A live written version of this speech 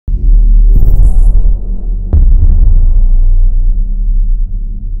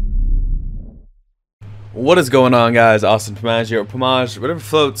What is going on, guys? Austin Pamaj here, Pamaj, whatever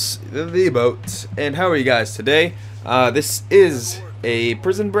floats the boat. And how are you guys today? This is a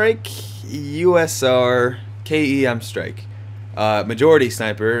prison break USR KEM strike. Majority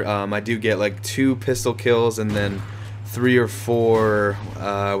sniper. I do get like 2 pistol kills and then 3 or 4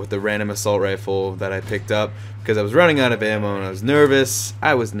 with the random assault rifle that I picked up because I was running out of ammo and I was nervous.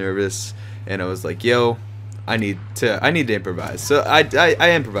 And I was like, yo, I need to improvise. So I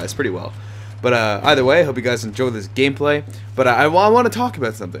improvised pretty well. But either way, I hope you guys enjoy this gameplay. But I want to talk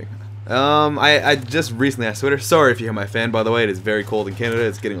about something. I just recently asked Twitter. Sorry if you hear my fan, by the way. It is very cold in Canada.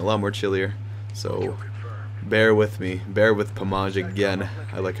 It's getting a lot more chillier. So bear with me. Bear with Pamaj again.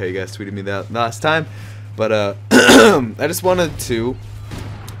 I like how you guys tweeted me that last time. But I just wanted to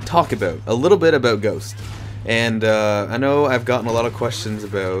talk about a little bit about Ghost. And I know I've gotten a lot of questions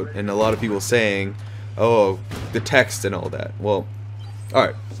about, and a lot of people saying, oh, the text and all that. Well,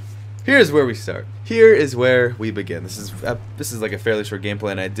 alright. Here's where we start. Here is where we begin. This is like a fairly short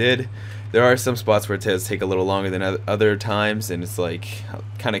gameplay, and there are some spots where it does take a little longer than other times, and it's like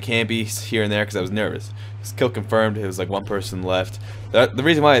kind of campy here and there because I was nervous. It's kill confirmed. It was like 1 person left. The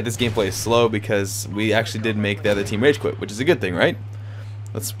reason why this gameplay is slow because we actually did make the other team rage quit, which is a good thing, right?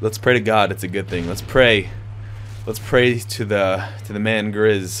 Let's pray to God it's a good thing. Let's pray to the man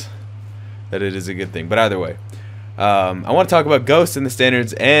Grizz that it is a good thing. But either way. I want to talk about Ghost in the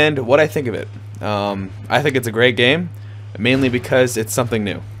standards and what I think of it. I think it's a great game, mainly because it's something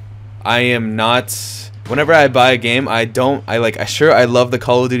new. I am not. Whenever I buy a game, I love the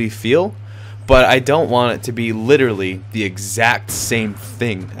Call of Duty feel, but I don't want it to be literally the exact same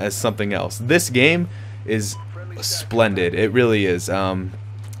thing as something else. This game is splendid. It really is.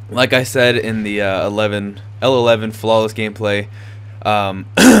 Like I said in the L11 flawless gameplay,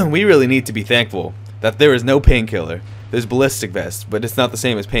 we really need to be thankful that there is no painkiller. There's ballistic vest, but it's not the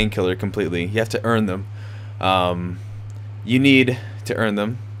same as painkiller completely. You have to earn them. You need to earn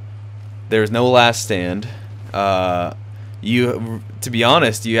them. There's no last stand. To be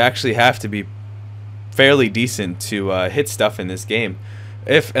honest, you actually have to be fairly decent to hit stuff in this game,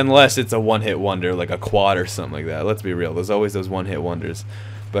 unless it's a one-hit wonder like a quad or something like that. Let's be real. There's always those one-hit wonders,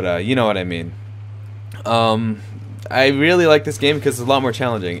 but you know what I mean. I really like this game because it's a lot more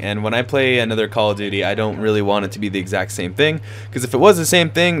challenging, and when I play another Call of Duty, I don't really want it to be the exact same thing, because if it was the same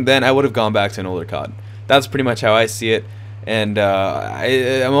thing, then I would have gone back to an older COD. That's pretty much how I see it, and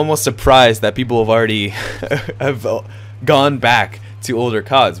I'm almost surprised that people have already have gone back to older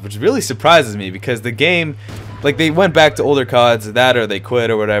CODs, which really surprises me, because the game, like, they went back to older CODs, that or they quit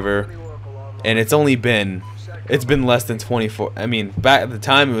or whatever, and it's been less than 24. I mean, back at the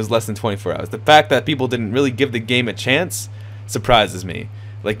time it was less than 24 hours. The fact that people didn't really give the game a chance surprises me.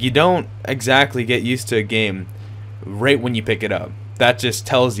 Like, you don't exactly get used to a game right when you pick it up. That just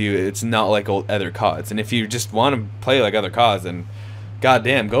tells you it's not like other CODs. And if you just want to play like other CODs, then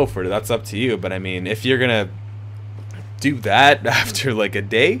goddamn, go for it. That's up to you. But I mean, if you're gonna do that after like a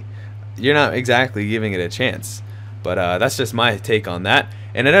day, you're not exactly giving it a chance. But that's just my take on that.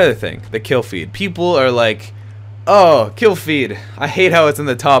 And another thing, the kill feed. People are like, oh, kill feed, I hate how it's in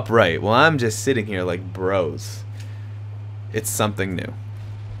the top right. Well, I'm just sitting here like, bros, it's something new.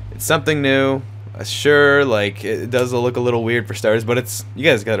 It's something new. Sure, like, it does look a little weird for starters, but you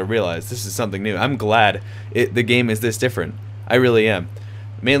guys gotta realize this is something new. I'm glad the game is this different. I really am.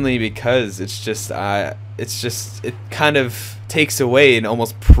 Mainly because it kind of takes away and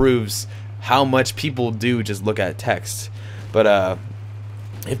almost proves how much people do just look at text. But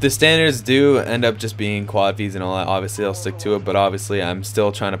if the standards do end up just being quad feeds and all that, obviously I'll stick to it, but obviously I'm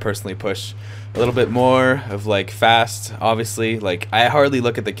still trying to personally push a little bit more of like fast. Obviously, like, I hardly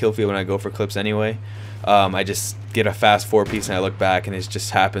look at the kill feed when I go for clips anyway. I just get a fast 4-piece and I look back and it just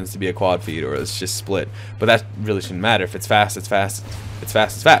happens to be a quad feed, or it's just split. But that really shouldn't matter. If it's fast, it's fast. It's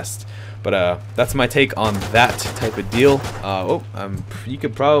fast, it's fast. But that's my take on that type of deal. You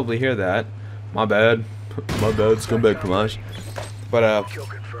could probably hear that. My bad. My bad. Scumbag Pamaj. But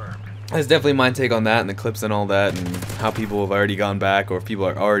that's definitely my take on that and the clips and all that, and how people have already gone back, or if people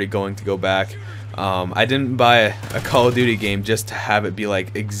are already going to go back. I didn't buy a Call of Duty game just to have it be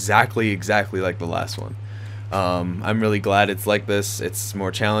like exactly like the last one. I'm really glad it's like this. It's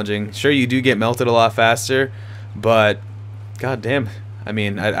more challenging. Sure, you do get melted a lot faster, but goddamn, I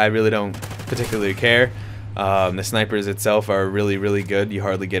mean, I really don't particularly care. The snipers itself are really good. You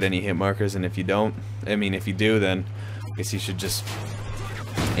hardly get any hit markers, and if you don't, I mean, if you do, then I guess you should just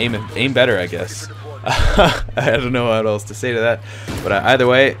aim better, I guess. I don't know what else to say to that. But either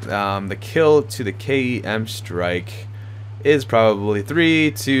way, the kill to the KEM strike is probably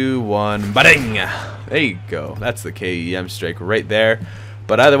 3, 2, 1, ba-ding! There you go. That's the KEM strike right there.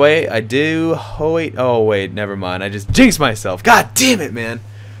 But either way, I do. Oh wait, never mind. I just jinxed myself. God damn it, man.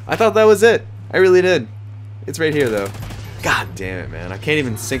 I thought that was it. I really did. It's right here though. God damn it, man. I can't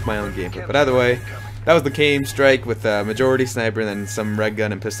even sync my own gameplay. But either way, that was the KEM strike with majority sniper and then some red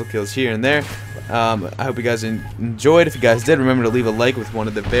gun and pistol kills here and there. I hope you guys enjoyed. If you guys did, remember to leave a like with one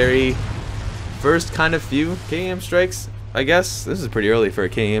of the very first kind of few KEM strikes, I guess. This is pretty early for a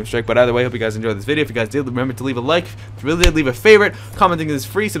KEM strike, but either way, I hope you guys enjoyed this video. If you guys did, remember to leave a like. If you really did, leave a favorite. Commenting is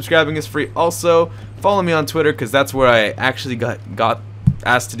free. Subscribing is free. Also, follow me on Twitter because that's where I actually got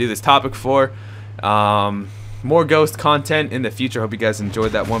asked to do this topic for. More Ghost content in the future. Hope you guys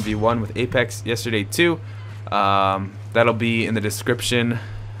enjoyed that 1v1 with Apex yesterday too. That'll be in the description.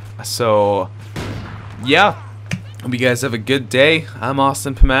 So, yeah. Hope you guys have a good day. I'm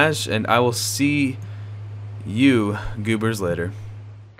Austin Pamaj, and I will see you goobers later.